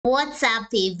What's up,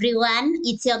 everyone?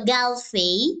 It's your girl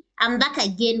Faye. I'm back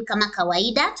again kama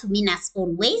kawaida to mean as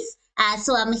always.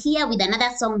 So I'm here with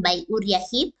another song by Uriah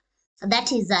Heep.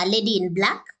 That is Lady in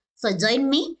Black. So join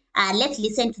me. Let's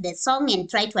listen to the song and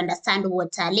try to understand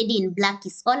what Lady in Black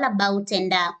is all about,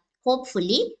 and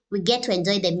hopefully we get to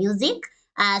enjoy the music.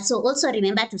 So also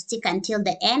remember to stick until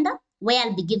the end, where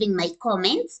I'll be giving my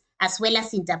comments as well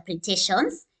as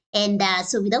interpretations. And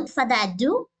so without further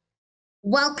ado,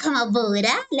 welcome aboard.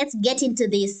 Let's get into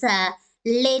this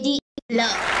Lady in Black.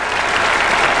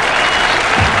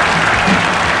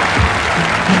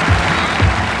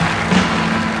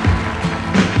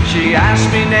 She asked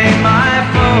me name my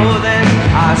foe, then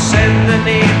I said the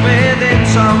need within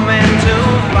some men to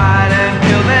fight and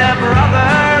kill their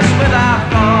brothers without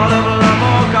thought of love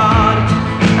or God.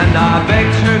 And I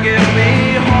begged her give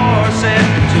me horses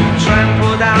to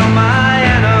trample down my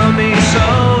enemies.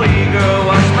 So eager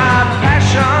was my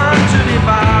passion to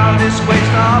devour this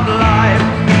waste of life.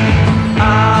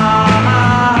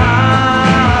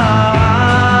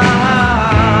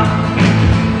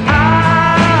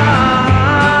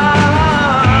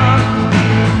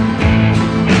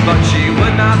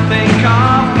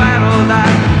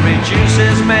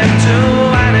 Reduces men to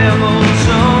animals,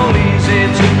 so easy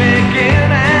to begin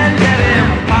and yet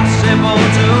impossible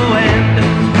to end.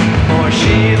 For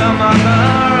she, the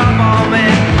mother of all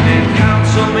men, did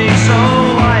counsel me so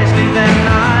wisely. Then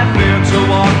I feared to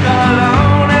walk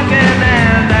alone again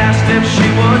and asked if she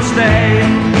would stay.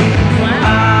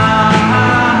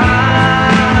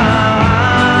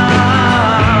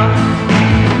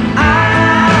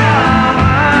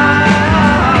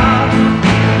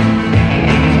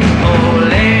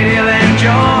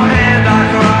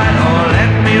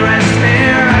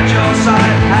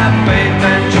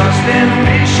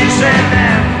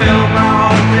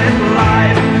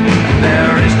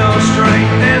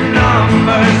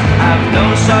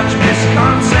 Such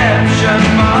misconception,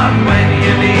 but when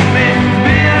you need me,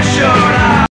 be assured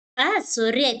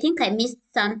Sorry, I think I missed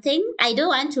something. I don't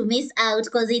want to miss out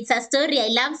because it's a story. I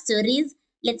love stories.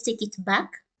 Let's take it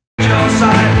back. Your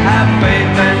side, have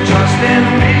faith and trust in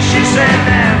me, she said,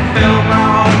 and fill my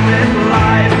heart with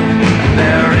life.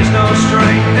 There is no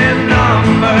strength in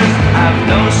numbers, have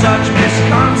no such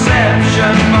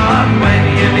misconception, but when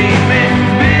you need me,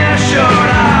 be assured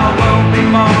I won't be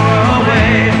far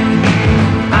away.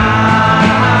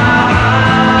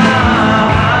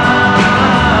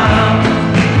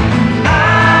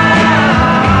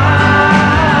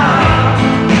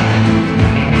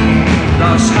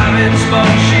 Having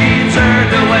spoke, she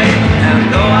turned away, and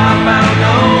though I found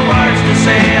no words to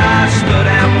say, I stood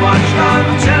and watched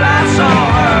until I saw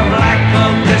her black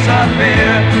cloak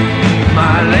disappear.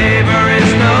 My labor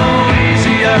is no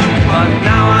easier, but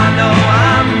now I know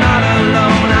I'm not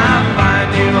alone. I find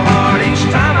you hard each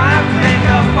time I think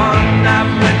upon that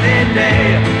pretty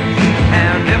day.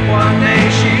 And if one day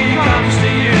she comes to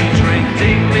you, drink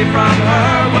deeply from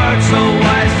her words so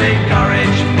wisely,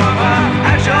 courage from her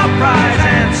as your prize,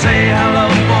 and say hello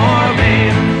for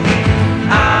me.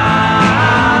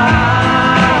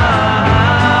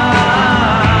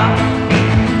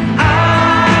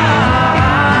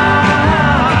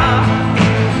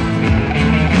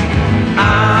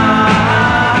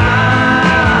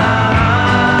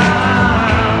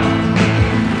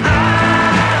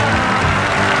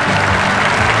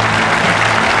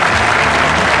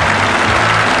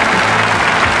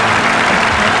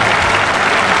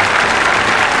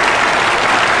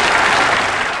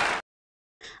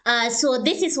 So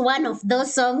this is one of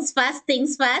those songs, first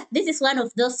things first, this is one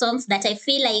of those songs that I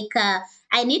feel like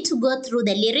I need to go through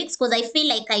the lyrics because I feel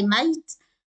like I might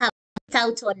have missed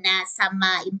out on some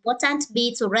important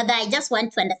bits, or rather I just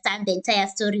want to understand the entire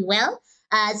story well.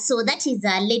 So that is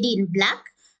Lady in Black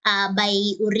by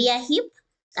Uriah Heep.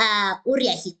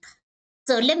 Uriah Heep.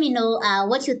 So let me know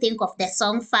what you think of the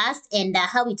song first, and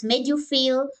how it made you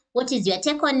feel. What is your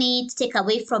take on it, take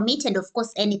away from it, and of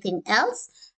course anything else.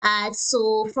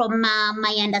 So from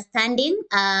my understanding,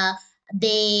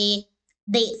 the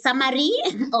summary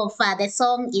of the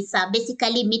song is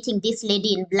basically meeting this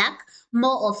lady in black,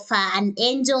 more of an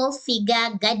angel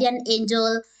figure, guardian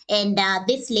angel, and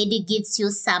this lady gives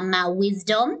you some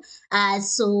wisdom.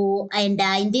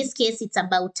 In this case, it's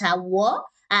about war.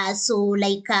 So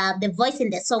the voice in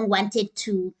the song wanted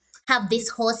to have these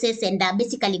horses and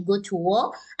basically go to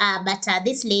war. But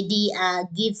this lady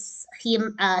gives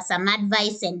him some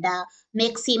advice and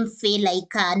makes him feel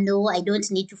like, no, I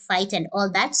don't need to fight and all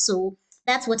that. So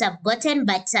that's what I've gotten.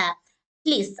 But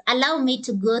please allow me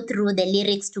to go through the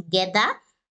lyrics together.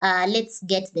 Let's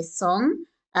get the song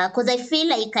because I feel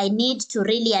like I need to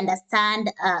really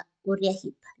understand Uriah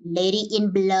Heep. Lady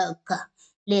in Black.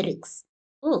 Lyrics.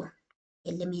 Oh,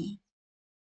 okay,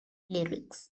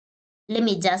 lyrics. Let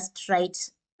me just write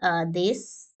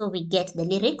this so we get the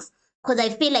lyrics, because I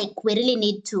feel like we really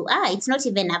need to. It's not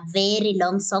even a very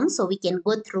long song, so we can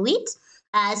go through it.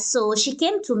 So she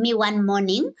came to me one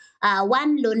morning,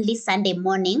 one lonely Sunday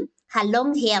morning, her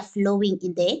long hair flowing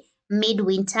in the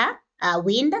midwinter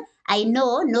wind. I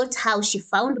know not how she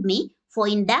found me, for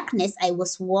in darkness I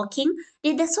was walking.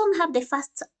 Did the song have the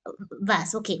first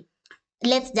verse? Okay,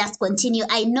 let's just continue.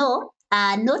 I know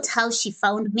not how she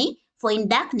found me, for in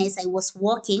darkness I was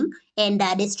walking, and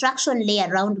destruction lay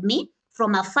around me.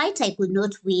 From a fight I could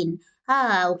not win.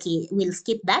 Okay, we'll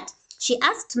skip that. She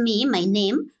asked me my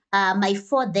name, my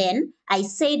four then. I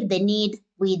said the need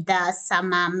with some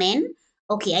men.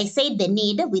 Okay, I said the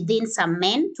need within some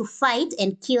men to fight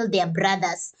and kill their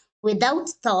brothers without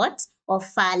thought of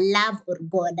love or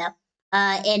God.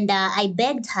 And I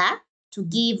begged her to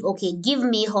give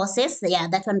me horses. Yeah,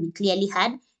 that one we clearly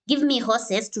had. Give me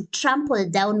horses to trample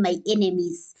down my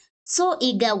enemies. So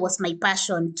eager was my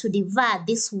passion to devour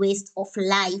this waste of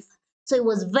life. So he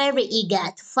was very eager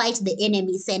to fight the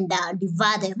enemies and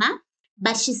devour them. Huh?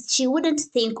 But she wouldn't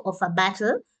think of a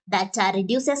battle that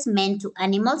reduces men to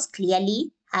animals,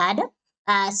 clearly hard.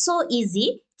 So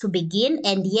easy to begin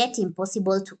and yet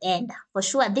impossible to end. For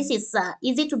sure, this is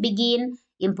easy to begin,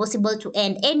 impossible to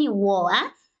end. Any war,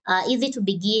 easy to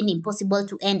begin, impossible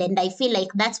to end. And I feel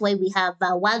like that's why we have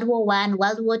World War One,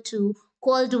 World War Two,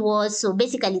 Cold War. So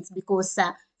basically, it's because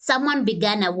someone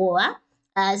began a war,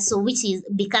 so which is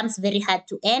becomes very hard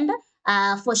to end.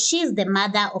 For she is the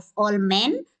mother of all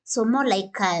men, so more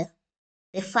like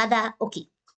the father, okay,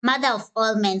 mother of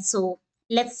all men. So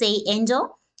let's say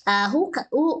angel,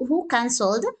 who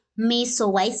counseled me so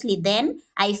wisely then.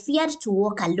 I feared to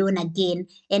walk alone again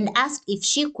and asked if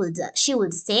she could. She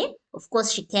would say, of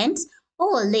course she can't.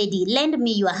 Oh, lady, lend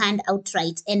me your hand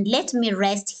outright and let me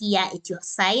rest here at your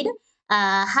side.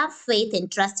 Have faith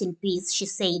and trust in peace, she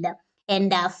said,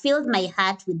 and filled my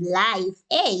heart with life.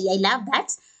 Hey, I love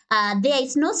that. There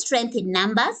is no strength in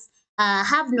numbers.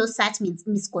 Have no such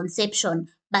misconception.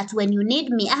 But when you need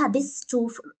me, these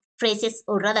two phrases,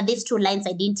 or rather these two lines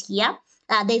I didn't hear.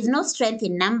 There is no strength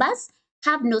in numbers.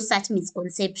 Have no such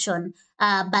misconception.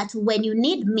 But when you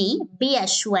need me, be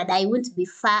assured I won't be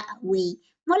far away.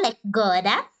 More like God.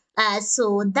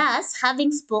 So thus,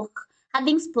 having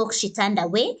spoke, she turned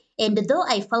away. And though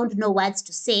I found no words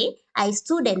to say, I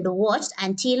stood and watched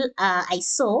until I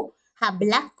saw her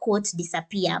black coat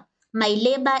disappear. My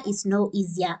labor is no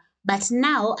easier, but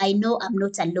now I know I'm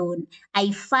not alone.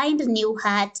 I find new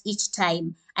heart each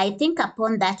time. I think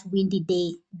upon that windy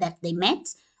day that they met.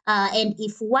 And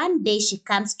if one day she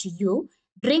comes to you,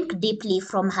 drink deeply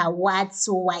from her words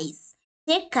so wise.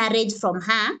 Take courage from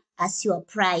her as your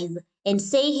prize and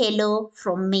say hello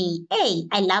from me. Hey,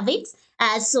 I love it.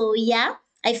 So yeah,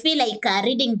 I feel like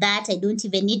reading that, I don't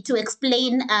even need to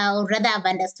explain, or rather, I've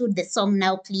understood the song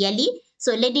now clearly.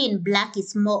 So, Lady in Black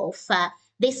is more of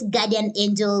this guardian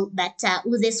angel that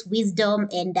oozes wisdom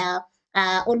and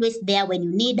always there when you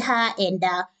need her. And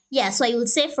yeah, so I would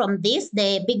say from this,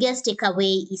 the biggest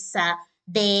takeaway is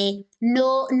the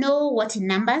no what in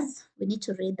numbers. We need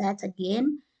to read that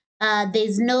again.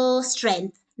 There's no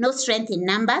strength in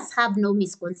numbers. Have no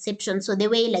misconception. So the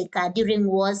way like during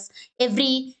wars,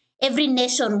 every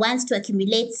nation wants to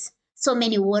accumulate so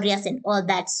many warriors and all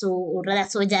that. So or rather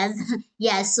soldiers.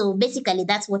 Yeah. So basically,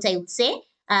 that's what I would say.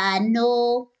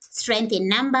 No strength in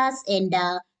numbers and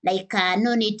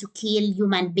no need to kill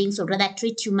human beings or rather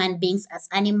treat human beings as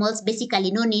animals.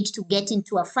 Basically, no need to get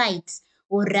into a fight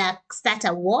or start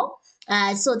a war.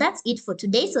 So that's it for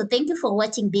today. So thank you for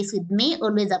watching this with me.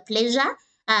 Always a pleasure.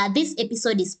 This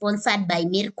episode is sponsored by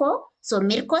Mirko. So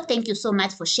Mirko, thank you so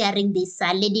much for sharing this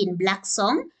Lady in Black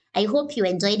song. I hope you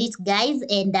enjoyed it, guys,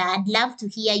 and I'd love to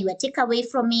hear your takeaway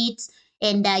from it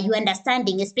and your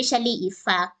understanding, especially if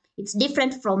it's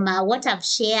different from what I've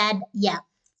shared. Yeah.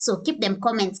 So keep them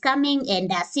comments coming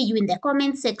and see you in the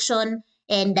comment section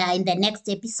and in the next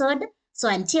episode. So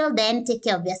until then, take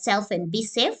care of yourself and be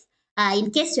safe. In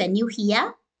case you're new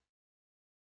here,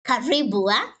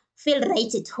 karibu, feel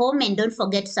right at home and don't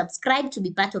forget to subscribe to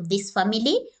be part of this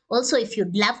family. Also, if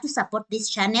you'd love to support this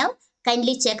channel,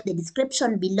 kindly check the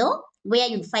description below where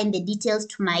you'll find the details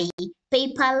to my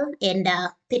PayPal and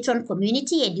Patreon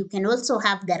community, and you can also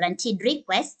have guaranteed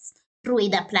requests through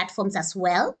other platforms as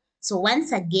well. So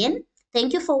once again,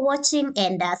 thank you for watching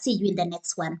and see you in the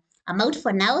next one. I'm out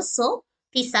for now, so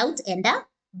peace out and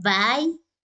bye.